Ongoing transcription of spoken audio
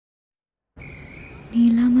நீ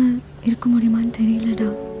இல்லாம இருக்க முடியுமான்னு தெரியலடா.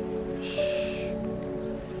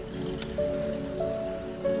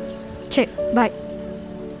 சரி பாய்.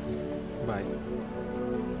 பாய்.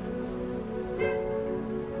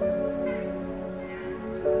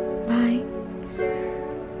 பாய்.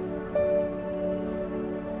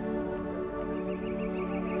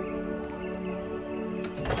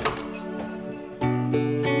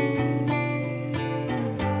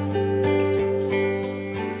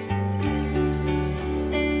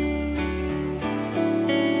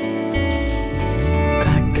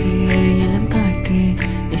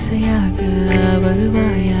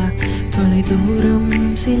 வருவாயா தொலை தூரம்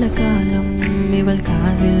சில காலம் இவள்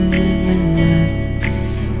காதில் மெல்ல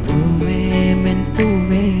பூவே மென்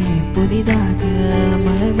பூவே புதிதாக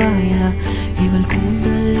மலர்வாயா இவள்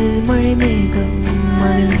கூந்தல் மழை மேகம்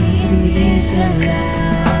மணல் நீர் செல்ல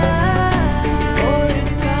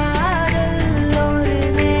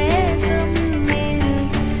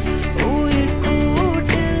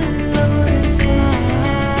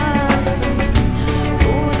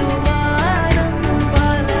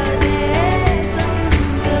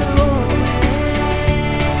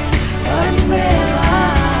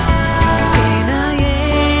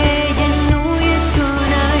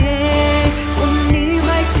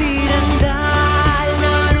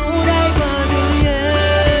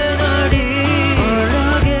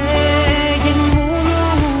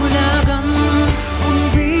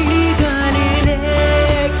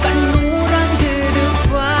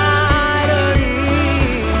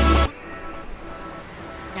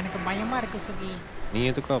நீ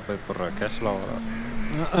எதுக்குடா பயப்படுற? கேஷ்லாம் வர.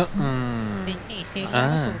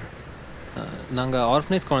 நாங்கள்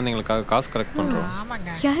ஆர்ஃபனேஜ் குழந்தைங்களுக்காக காசு கலெக்ட் பண்ணுறோம்.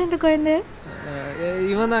 யார் அந்த குழந்தை?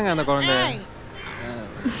 இவன் தாங்க அந்த குழந்தை.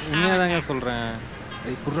 உண்மையாக தாங்க சொல்கிறேன்.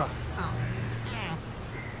 குர்ரா.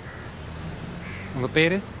 உங்கள்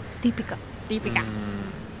பேர்? தீபிகா. தீபிகா.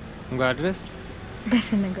 உங்கள் அட்ரஸ்?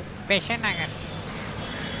 பெசன் நகர். பெசன் நகர்.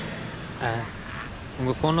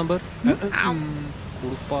 உங்கள் ஃபோன் நம்பர்?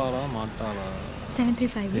 கொடுப்பாளா மாட்டாளா?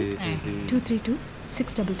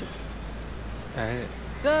 7358-232-622.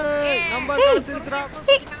 நம்பர் திருத்துறா.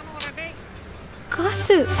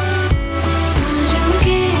 காசு.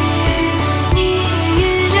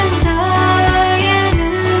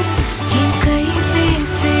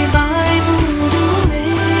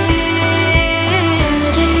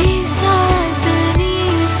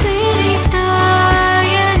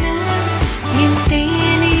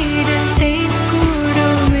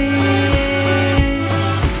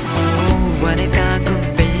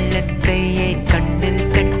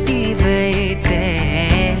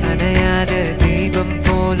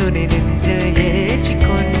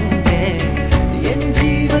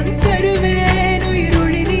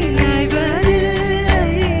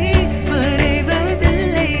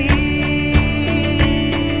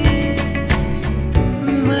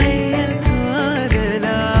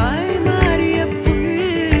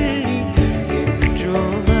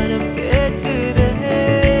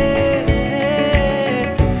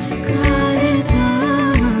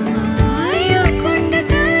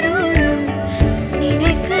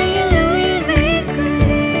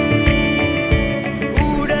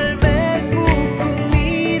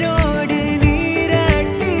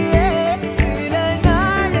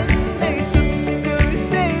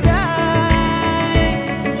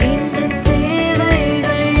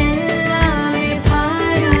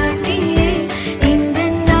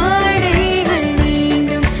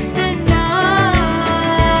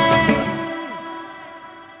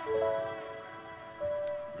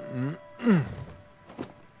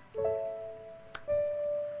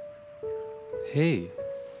 ஹேய்,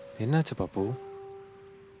 என்னாச்சு பாப்பு?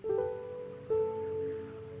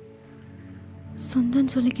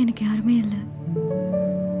 சொந்தம்னு சொல்லிக்க எனக்கு யாருமே இல்லை.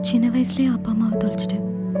 சின்ன வயசுலேயே அப்பா அம்மாவை தொலைச்சிட்டேன்.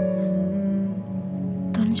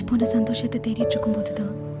 தொலைஞ்சு போன சந்தோஷத்தை தேடிட்டு இருக்கும்போது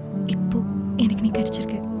தான் இப்போ எனக்கு நீ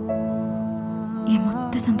கிடைச்சிருக்க. என்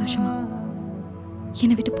மொத்த சந்தோஷமா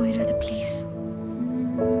என்னை விட்டு போயிடாத ப்ளீஸ்.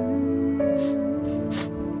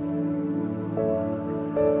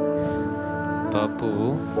 பாப்பு,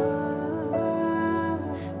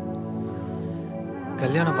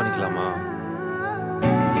 கல்யாணம் பண்ணிக்கலாமா?